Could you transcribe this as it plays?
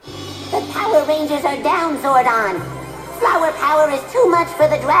Power Rangers are down, Zordon. Flower power is too much for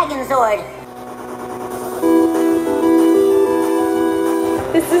the Dragon Zord.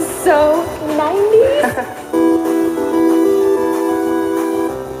 This is so 90s.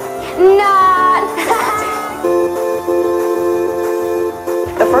 Not.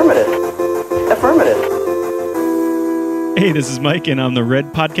 Affirmative. Hey, this is Mike, and I'm the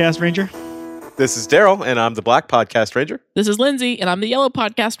Red Podcast Ranger. This is Daryl, and I'm the Black Podcast Ranger. This is Lindsay, and I'm the Yellow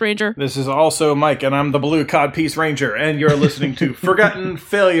Podcast Ranger. This is also Mike, and I'm the Blue Codpiece Ranger, and you're listening to Forgotten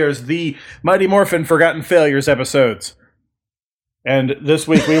Failures, the Mighty Morphin Forgotten Failures episodes. And this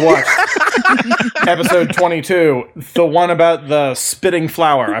week we watched episode 22, the one about the spitting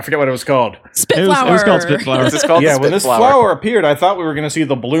flower. I forget what it was called. Spitflower. It was called Spitflower. Is this called Yeah, the when this Spitflower? flower appeared, I thought we were going to see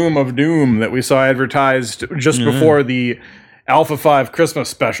the Bloom of Doom that we saw advertised just before the Alpha 5 Christmas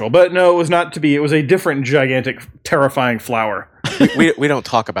special. But no, it was not to be. It was a different, gigantic, terrifying flower. We don't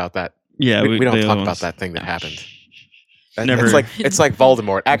talk about that. Yeah, we don't the talk other about ones. that thing that happened. Never. It's like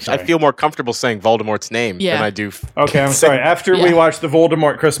Voldemort. Actually, I sorry. feel more comfortable saying Voldemort's name Yeah. than I do. Okay, I'm sorry. After we Yeah. watched the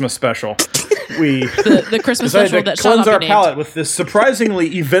Voldemort Christmas special, we The Christmas decided special to that shall cleanse not our be named. palate with this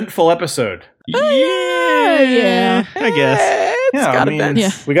surprisingly eventful episode. Yeah, I guess. Yeah, got a bend.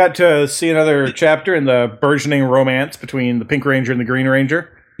 Yeah. we got to see another chapter in the burgeoning romance between the Pink Ranger and the Green Ranger.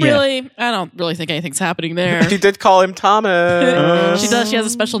 Yeah. Really? I don't really think anything's happening there. She did call him Thomas. She does. She has a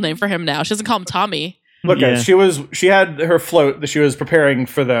special name for him now. She doesn't call him Tommy. Look, Yeah. guys, she had her float that she was preparing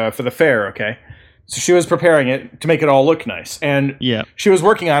for the fair. Okay, so she was preparing it to make it all look nice, and Yeah. she was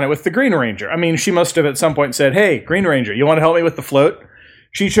working on it with the Green Ranger. I mean, she must have at some point said, "Hey, Green Ranger, you want to help me with the float?"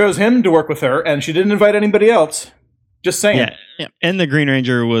 She chose him to work with her, and she didn't invite anybody else. Just saying. Yeah. And the Green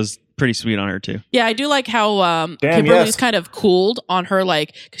Ranger was pretty sweet on her, too. Yeah, I do like how Damn, Kimberly's yes. kind of cooled on her.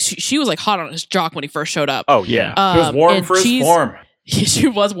 Like, 'cause she was like hot on his jock when he first showed up. Oh yeah, It was warm and for his she's- form. She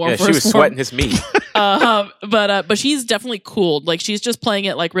was warm yeah. for She his was form. sweating his meat. But she's definitely cooled. Like, she's just playing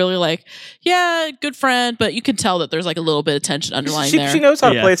it like really like, yeah, good friend. But you can tell that there's like a little bit of tension underlying there. She knows how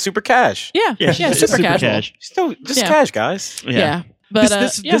to Yeah. play it super cash. Yeah, Yeah, yeah, she's super super casual. cash. She's still just Yeah. cash, guys. Yeah, but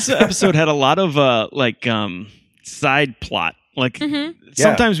This episode had a lot of side plot. Like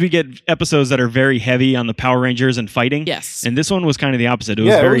sometimes we get episodes that are very heavy on the Power Rangers and fighting. Yes. And this one was kind of the opposite. It was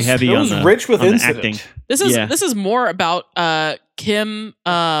Yeah, very heavy it on was the rich with on the incident. acting. This is Yeah. this is more about Kim.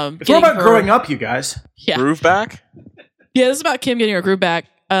 It's more about growing up, you guys. Yeah, Groove back. yeah. This is about Kim getting her groove back.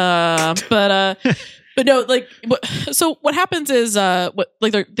 But no, like, so what happens is,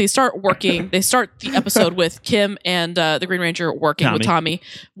 they start working. They start the episode with Kim and the Green Ranger working with Tommy,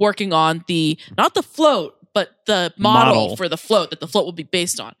 working on not the float, but the model for the float that the float will be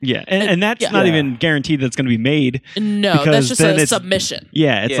based on. Yeah. And that's not even guaranteed that's going to be made. No, that's Because just then a it's- submission.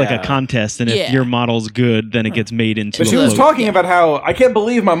 Yeah, it's like a Yeah. contest, and if Yeah. your model's good, then it gets made into But a she was float. talking about how I can't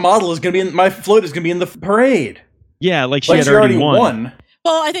believe my model is going to be my float is going to be in the parade. Yeah, like she Like had she already won. won.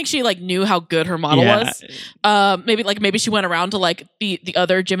 Well, I think she like knew how good her model Yeah. was. Maybe she went around to like the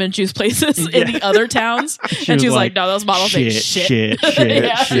other Jim and Juice places in the other towns, and she was like, "No, those models ain't shit."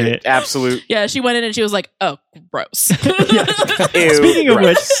 Yeah. shit. Absolute. Yeah, she went in and she was like, "Oh, gross." Ew, Speaking of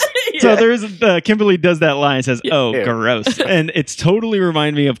which, Yeah. so there's Kimberly does that line and says, "Oh, Ew. gross," and it's totally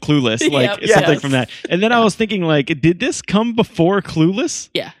remind me of Clueless, like Yep. something Yes. from that. And then I was thinking, like, did this come before Clueless?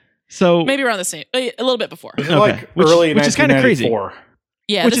 Yeah, So maybe around the same, a little bit before. This is Okay. like Which- early which is kinda crazy. 1994.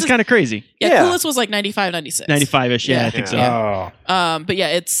 Yeah, which this is kind of crazy. yeah. Yeah. Clueless was like 95, 96. 95ish, yeah, I think so. Yeah. Oh. But yeah,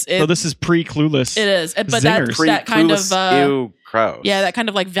 it's So this is pre-Clueless. it is, but that Zingers. that kind of Clueless, ew, gross. yeah, that kind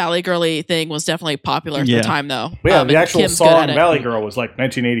of like Valley Girly thing was definitely popular at Yeah. the time, though. But yeah, And the actual Kim's good at song it. Valley Girl was like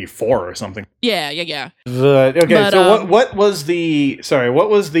 1984 or something. Yeah, yeah, yeah. Okay, But, so what was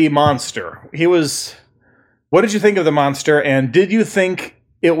the monster? What did you think of the monster, and did you think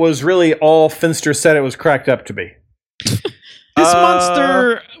it was really all Finster said it was cracked up to be? This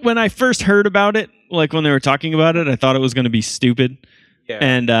monster, when I first heard about it, like when they were talking about it, I thought it was going to be stupid. Yeah.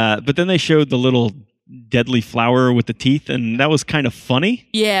 And but then they showed the little deadly flower with the teeth, and that was kind of funny.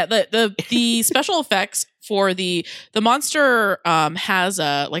 Yeah, the special effects for the monster has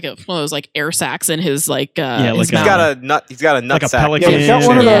one of those like air sacs in his like Yeah, his like He's mouth. got a nut. He's got a nut Like a sack. pelican. Yeah, he's got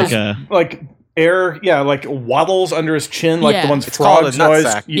one of Yeah. those like air, like waddles under his chin, like Yeah. the ones It's called frogs a nut noise.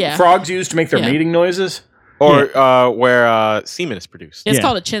 sack. Yeah. Frogs use to make their Yeah. mating noises. Or where semen is produced. It's Yeah.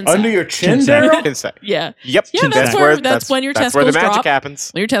 called a chin sac. Under your chin, Chin sack. Daryl? Chin sack. Yeah. Yep. Yeah, that's when your that's where the testicles magic drop.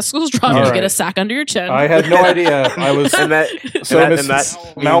 happens. When your testicles drop, All you right. get a sack under your chin. I had no idea. I was And that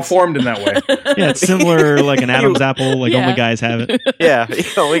malformed in that way. Yeah, it's similar like an Adam's apple, like Yeah. only guys have it. yeah,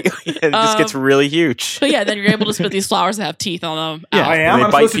 it just gets really huge. But yeah, then you're able to spit these flowers that have teeth on them. Yeah. out. I am. They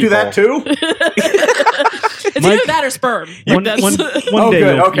I'm bite supposed to do that too. It's either that or sperm. One That's- day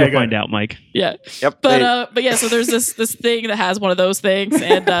good. you'll Okay, find out, Mike. yeah. Yep. But yeah, so there's this thing that has one of those things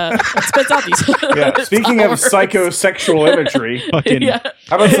and it spits out these. Yeah. Speaking of flowers. psychosexual imagery, Fucking Yeah.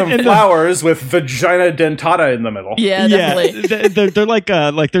 how about some flowers with vagina dentata in the middle? Yeah, definitely. they're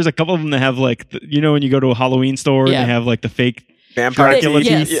like there's a couple of them that have like when you go to a Halloween store and Yeah. they have like the fake Vampire Dracula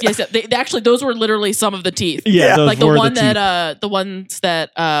teeth. teeth. Yes. They actually, those were literally some of the teeth. Yeah, those like the were one the teeth. that the ones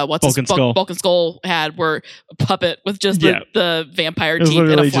that what's Bulk and Skull. Bulk and Skull had were a puppet with just the vampire It was teeth and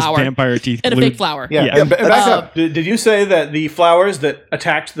literally a just flower vampire teeth and a glued. fake flower. Yeah, Yeah. and back up. Did you say that the flowers that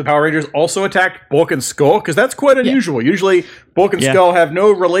attacked the Power Rangers also attacked Bulk and Skull? Because that's quite unusual. Usually, Bulk and Yeah. Skull have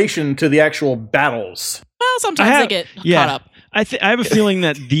no relation to the actual battles. Well, sometimes they get caught up. I have a feeling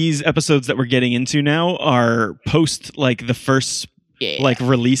that these episodes that we're getting into now are post like the first Yeah. like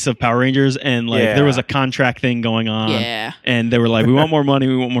release of Power Rangers, and like Yeah. there was a contract thing going on. Yeah. And they were like, we want more money,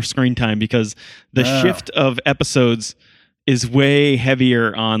 we want more screen time, because the shift of episodes is way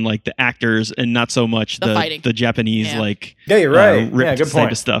heavier on like the actors and not so much The fighting. the Japanese Yeah. like Yeah, you're right. ripped yeah, good type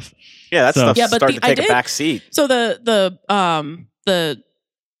point. of stuff. Yeah, that So- stuff's Yeah, but starting to take I a did- back seat. So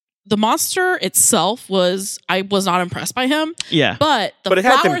the monster itself I was not impressed by him, Yeah. but But it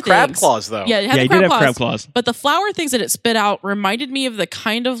flower had them crab things- claws, though. Yeah, it had Yeah, the he crab did have claws, crab claws. But the flower things that it spit out reminded me of the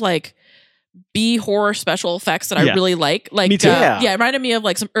kind of like B horror special effects that I Yeah. really like. Like, Me too. Yeah. it reminded me of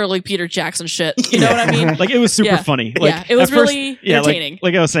like some early Peter Jackson shit. You know what I mean? Like it was super Yeah. funny. Like, Yeah, it was at first- really yeah, like- entertaining.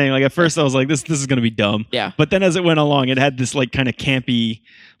 Like I was saying, like at first I was like, this is gonna be dumb. Yeah. But then as it went along, it had this like kind of campy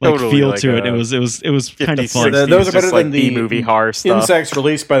like Totally, feel like to it. a It was kind of 50s, fun. 60s, Those are better just like than the B-movie horror stuff. insects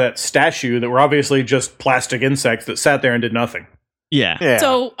released by that statue that were obviously just plastic insects that sat there and did nothing. Yeah. Yeah.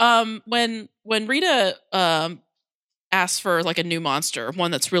 So when Rita asks for like a new monster,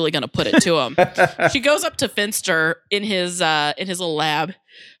 one that's really going to put it to him, she goes up to Finster in his little lab,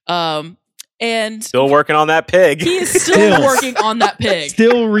 and Still working on that pig. he is still Still. working on that pig.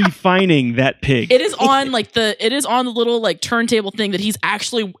 Still refining that pig. It is on the little like turntable thing that he's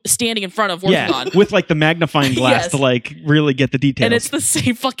actually standing in front of working on. with like the magnifying glass Yes. to like really get the details. And it's the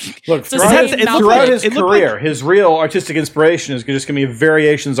same fucking. Look, it's the throughout, same it's mouth throughout thing. his It looked career, his real artistic inspiration is just going to be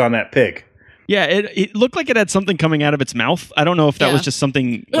variations on that pig. yeah, it looked like it had something coming out of its mouth. I don't know if that Yeah. was just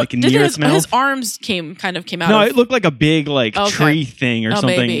something like Didn't near his, its mouth. his arms came out. No, of, it looked like a big like Okay. tree thing or Oh,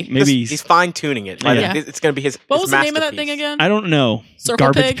 something. maybe. Maybe He's fine tuning it. Yeah. It's going to be his. what his was the name of that masterpiece. thing again? I don't know.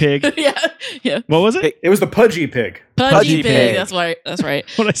 Circle Garbage pig. yeah. What was it? It was the Pudgy pig. Pudgy Pig. pig. That's right. That's right.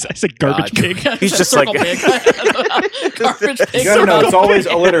 What did I say? I said garbage God. pig. He's just Circle like- pig. Garbage pig. You gotta know, it's always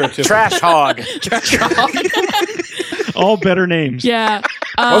alliterative. Trash hog. All better names. Yeah.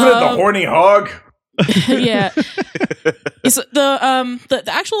 Wasn't it the horny hog? Yeah. It's the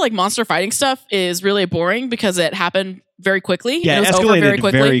actual like monster fighting stuff is really boring because it happened very quickly. Yeah, and it it was over escalated very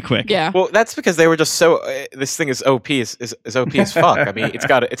quickly. very quick. Yeah. Well, that's because they were just so. This thing is OP is OP as fuck. I mean, it's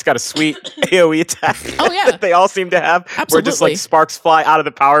got a sweet AOE attack. Oh, yeah. that they all seem to have. Where just Absolutely. like sparks fly out of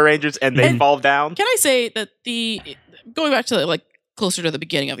the Power Rangers and they fall down. Can I say that going back to like closer to the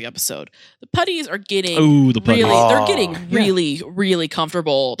beginning of the episode, the putties are getting Ooh, the putties. really Oh. they're getting really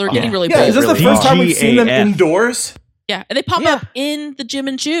comfortable. They're getting really Yeah, bold. is this the Really first time we've seen them DGAF. indoors? Yeah, and they pop Yeah. up in the gym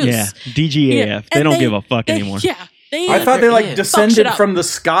and juice. Yeah, DGAF. Yeah, They and don't give a fuck anymore. Yeah, I thought they like fucked descended shit up. from the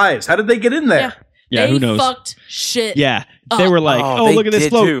skies. How did they get in there? Yeah, they who knows? Fucked shit. Yeah, they were like, Oh, "Oh, they look at this did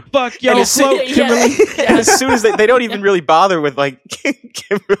float! too. Fuck, yo, And as float, soon- Kimberly!" And as soon as they don't even really bother with like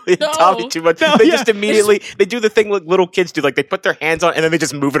Kimberly and No. Tommy too much. No, They yeah. just immediately they do the thing like little kids do. Like they put their hands on and then they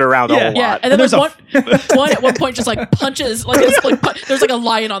just move it around a Yeah. whole Yeah, lot. and then And there's one at one point just like punches like, it's like there's like a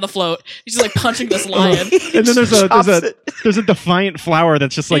lion on the float. He's just like punching this lion. And then Chops it. there's a defiant flower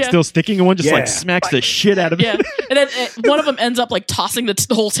that's just like Yeah. still sticking, and one just Yeah. like smacks the shit out of it. Yeah, and then one of them ends up like tossing the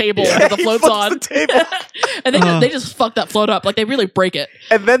whole table that the float's flips on, the table. and they just fuck that float up. Like they really break it.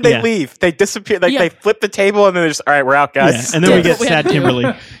 And then they Yeah. leave. They disappear. Like Yeah. they flip the table and then they're just all right. We're out, Yeah, guys. and then Yeah, we get we had sad to do-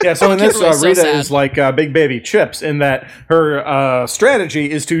 Kimberly. Yeah, so in this, Kimberly's so Rita sad. is like Big Baby Chips in that her strategy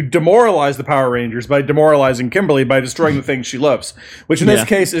is to demoralize the Power Rangers by demoralizing Kimberly by destroying the things she loves, which in this Yeah.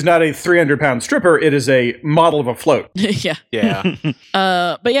 case is not a 300-pound stripper, it is a model of a float. Yeah. yeah.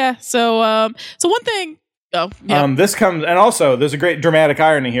 But yeah. So one thing. Oh yeah. This comes, and also there's a great dramatic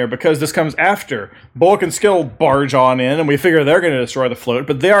irony here because this comes after Bulk and Skill barge on in, and we figure they're going to destroy the float,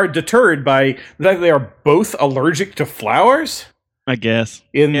 but they are deterred by the fact that they are both allergic to flowers. I guess.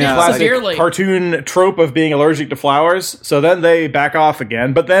 In the Yeah, classic severely. cartoon trope of being allergic to flowers. So then they back off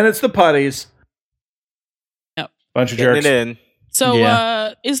again, but then it's the putties. Yep. Bunch of Getting jerks. it in. So,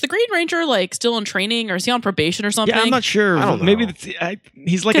 Yeah. is the Green Ranger like still in training, or is he on probation or something? Yeah, I'm not sure. I don't know. Maybe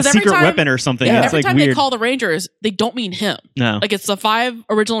he's like a 'Cause every secret time- weapon or something. Yeah, It's every like time weird. they call the Rangers, they don't mean him. No. Like it's the 5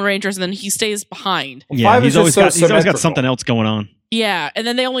 original Rangers, and then he stays behind. Yeah, Five he's is always just so got symmetrical. something else going on. Yeah, and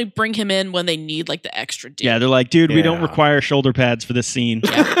then they only bring him in when they need like the extra dude. Yeah, they're like, dude, we don't Yeah. require shoulder pads for this scene.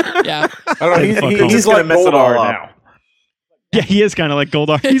 yeah. I don't know. Fuck He's off. he's Gonna like mess it all Goldar up. now. Yeah, he is kind of like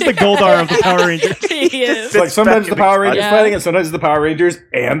Goldar. He's the Goldar of the Power Rangers. He is. It's like sometimes the Power Rangers Yeah. fighting, and sometimes the Power Rangers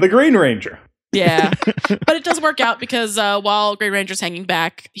and the Green Ranger. Yeah, but it doesn't work out because while Green Ranger's hanging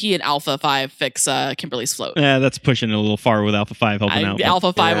back, he and Alpha 5 fix Kimberly's float. Yeah, that's pushing it a little far with Alpha 5 helping out. but-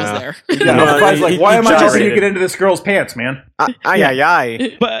 Alpha 5 Yeah. was there. Yeah, No, Alpha 5's he- like, he why am I helping you gyrated. get into this girl's pants, man?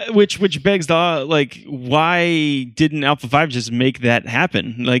 Ay. But which begs the like, why didn't Alpha 5 just make that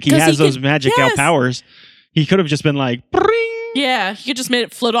happen? Like he 'Cause has he those could- magic yes. out powers. He could have just been like, bring. Yeah, he could just made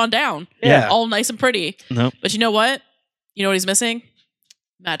it float on down. Yeah. All nice and pretty. Nope. But you know what? You know what he's missing?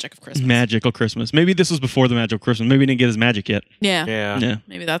 Magic of Christmas. Magical Christmas. Maybe this was before the magical Christmas. Maybe he didn't get his magic yet. Yeah. Yeah. Yeah.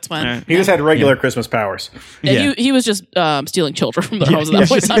 Maybe that's when. All right. He just had regular Christmas powers. Yeah, He was just stealing children from their Yeah, homes at he that was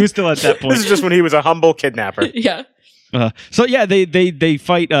point. just- he was still at that point. This is just when he was a humble kidnapper. Yeah. So yeah, they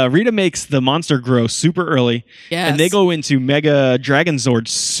fight. Rita makes the monster grow super early, Yes. and they go into Mega Dragon Zord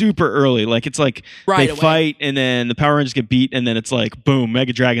super early. Like it's like Right they away. fight, and then the Power Rangers get beat, and then it's like boom,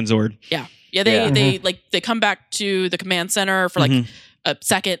 Mega Dragon Zord. Yeah. Yeah, they come back to the command center for like a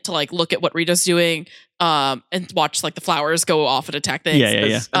second to like look at what Rita's doing and watch like the flowers go off and attack things.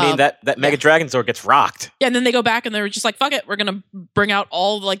 Yeah. I mean, that Mega Dragon Zord gets rocked. Yeah, and then they go back and they're just like, fuck it, we're gonna bring out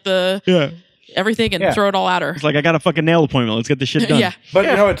all like the Yeah, everything and Yeah. throw it all at her. it's like I got a fucking nail appointment. Let's get this shit done. Yeah. But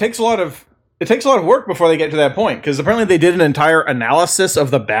you know, it takes a lot of work before they get to that point, because apparently they did an entire analysis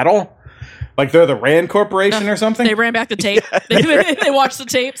of the battle. Like they're the Rand Corporation or something. They ran back the tape. They watched the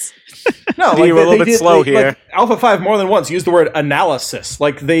tapes. No, You were a little bit slow here. Alpha 5 more than once used the word analysis.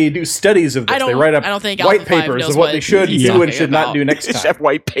 Like they do studies of this. I don't- They write up I don't think white Alpha 5 papers knows of what what they should he's do and talking should about. not do next Just time. have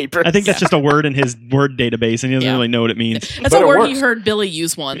white paper. I think that's just a word in his word database, and he doesn't Yeah. really know what it means. That's But a it word works. he heard Billy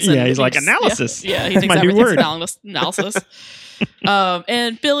use once. Yeah, and he's like, thinks- analysis. Yeah, he That's thinks my new everything's word. analysis.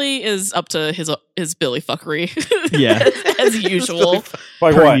 And Billy is up to his Billy fuckery. Yeah. as usual.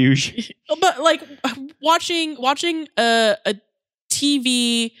 Like Per what? usual. But like watching a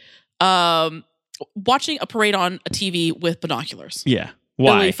TV, watching a parade on a TV with binoculars. Yeah. Billy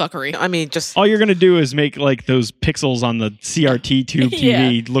Why? fuckery. I mean, just All you're gonna do is make like those pixels on the CRT tube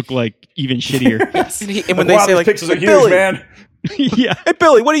TV look like even shittier. and when they Wow, say these like, pixels are "Hey, huge, Billy, man. Yeah. Hey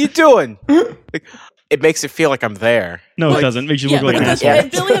Billy, what are you doing? Like, it makes it feel like I'm there. No, it doesn't. It makes you Yeah, look like but an that's- asshole.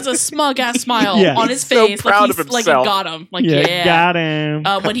 and Billy has a smug ass smile Yeah. on his He's so face, proud like of he's like he himself. got him, like Yeah, yeah. got him.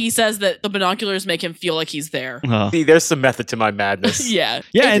 When he says that the binoculars make him feel like he's there. Oh. See, there's some method to my madness. Yeah,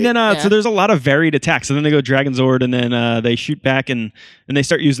 Yeah, and then Yeah. so there's a lot of varied attacks. So then they go Dragon Zord, and then they shoot back, and they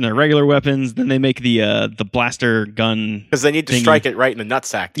start using their regular weapons. Then they make the blaster gun. Because they need to Thingy. strike it right in the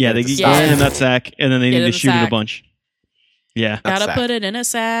nutsack. to Yeah, get they it to get stop. in the nutsack, and then they Get need in to the shoot it a sack. bunch. Yeah. gotta sack. put it in a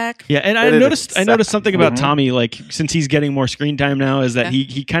sack. Yeah, and It I is noticed a something about Tommy, like since he's getting more screen time now, is that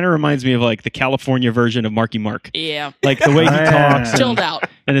he kind of reminds me of like the California version of Marky Mark. Yeah, Like the way he talks chilled and, out.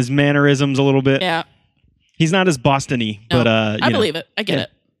 and his mannerisms a little bit. Yeah, He's not as Boston-y, no, but I you know, believe it. I get yeah. it.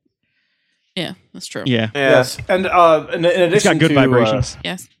 Yeah, that's true. Yeah. Yeah. Yes, and in addition He's got good to vibrations.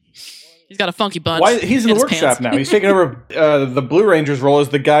 Yes, he's got a funky bunch. why he's in the his workshop pants. now. He's taking over the Blue Ranger's role as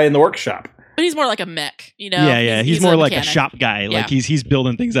the guy in the workshop. But he's more like a mech, you know. Yeah. He's more like a mechanic. shop guy. Yeah. Like he's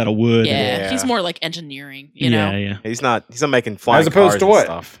building things out of wood. Yeah, Yeah. he's more like engineering, you know. Yeah. He's not making flying As opposed cars to and what?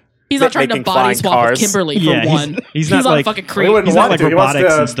 stuff. He's not trying to Making body flying swap cars. with Kimberly for Yeah, one. he's not on like- a fucking He creep. wouldn't He's not want like to. He wants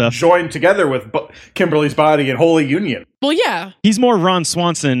robotics to and stuff. join together with Kimberly's body in Holy Union. Well, yeah, He's more Ron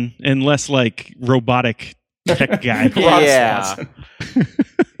Swanson and less like robotic tech guy. Ron Yeah. Swanson.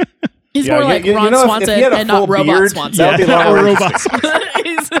 he's Yeah, more like you Ron know, if Swanson he had a and not full Robot beard, Swanson. that would be a lot more or interesting.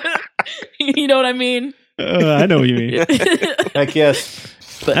 robot. You know what I mean? I know what you mean. Heck yes.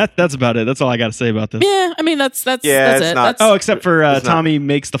 That's about it. That's all I got to say about this. Yeah, I mean that's Yeah, that's it's it. not- That's, Oh, except for It's not- Tommy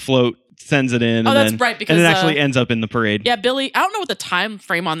makes the float, sends it in. Oh, and that's then, right, because, and it actually ends up in the parade. yeah, Billy. I don't know what the time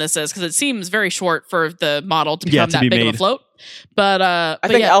frame on this is because it seems very short for the model to Yeah, become to that be big of made. a float. But I but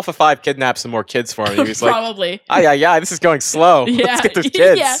think yeah, Alpha 5 kidnapped some more kids for him. He was like, probably. yeah, this is going slow. Yeah. Let's get those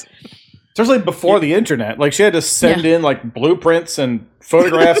kids. Yeah. Especially before the internet. Like, she had to send in, like, blueprints and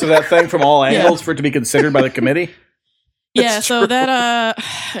photographs of that thing from all angles for it to be considered by the committee. Yeah, so that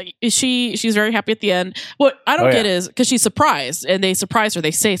she's very happy at the end. What I don't Oh, get yeah. is because she's surprised, and they surprise her.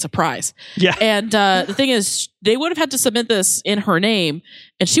 They say surprise, Yeah. and the thing is, they would have had to submit this in her name,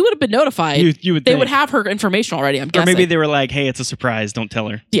 and she would have been notified. You would they think. would have her information already. I'm Or guessing. maybe they were like, hey, it's a surprise. Don't tell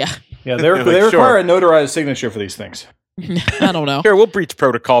her. yeah, Yeah, They're they like, require sure. a notarized signature for these things. I don't know. Here, we'll breach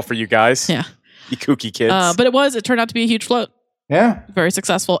protocol for you guys. Yeah. You kooky kids. But it turned out to be a huge float. Yeah. Very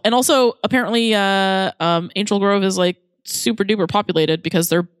successful. And also, apparently, Angel Grove is like super duper populated because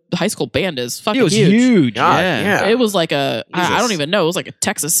their high school band is fucking It was huge. huge. God, Yeah. It was like I don't even know. It was like a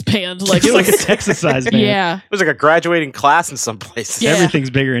Texas band. Like It's like a Texas-sized band. Yeah. It was like a graduating class in some places. Yeah. Everything's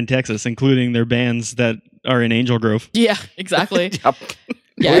bigger in Texas, including their bands that are in Angel Grove. Yeah, exactly. Yep.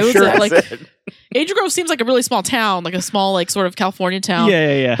 Yeah, it was Sure, like That's it. Angel Grove seems like a really small town, like a small, like sort of California town.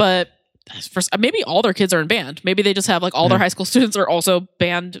 Yeah. But maybe all their kids are in band. Maybe they just have like all their high school students are also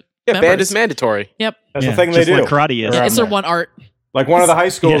band. Yeah, members. band is mandatory. Yep. That's Yeah, the thing they just do. like karate is. Around It's their there. one art. Like one of the high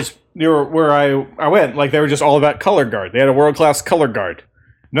schools where I went, like they were just all about color guard. They had a world class color guard.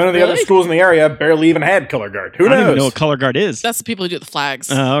 None of the other Really? schools in the area barely even had color guard. Who I don't even know knows? what color guard is. That's the people who do the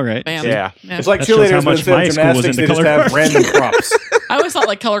flags. All right. Bam. Yeah. It's like That shows how cheerleaders, but much instead my of school was gymnastics, they into just color have guard. random props. I always thought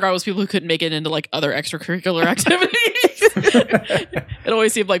like color guard was people who couldn't make it into like other extracurricular activities. It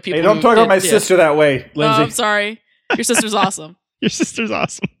always seemed like people. Hey, don't who talk about my did- yeah. sister that way, Oh, Lindsay. I'm sorry. Your sister's awesome. Your sister's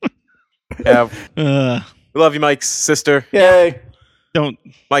awesome. Yeah. We We love you, Mike's sister. Yay. don't.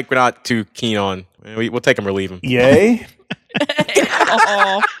 Mike, we're not too keen on. We'll take him or leave him. Yay.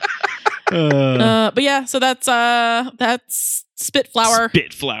 Aw. But yeah, so that's Spitflower.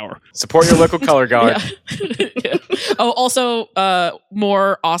 Spitflower. Support your local color guard. Yeah. Yeah. Oh, also,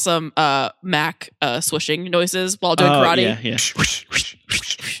 more awesome Mac swishing noises while doing karate.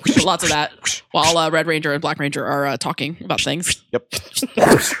 Yeah. Lots of that. While Red Ranger and Black Ranger are talking about things. Yep.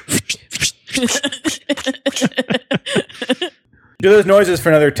 Do those noises for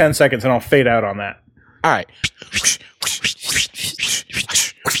another 10 seconds and I'll fade out on that. All right.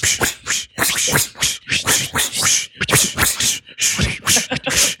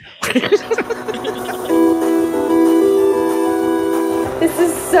 This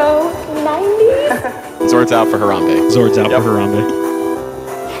is so 90s. Zord's out for Harambe. Zord's out for Harambe.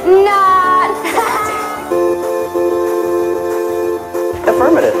 Not.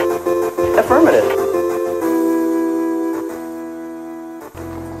 Affirmative. Affirmative.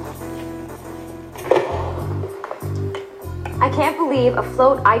 I can't believe a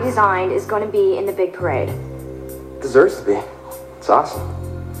float I designed is going to be in the big parade. Deserves to be. It's awesome.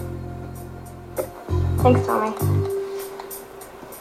 Thanks, Tommy.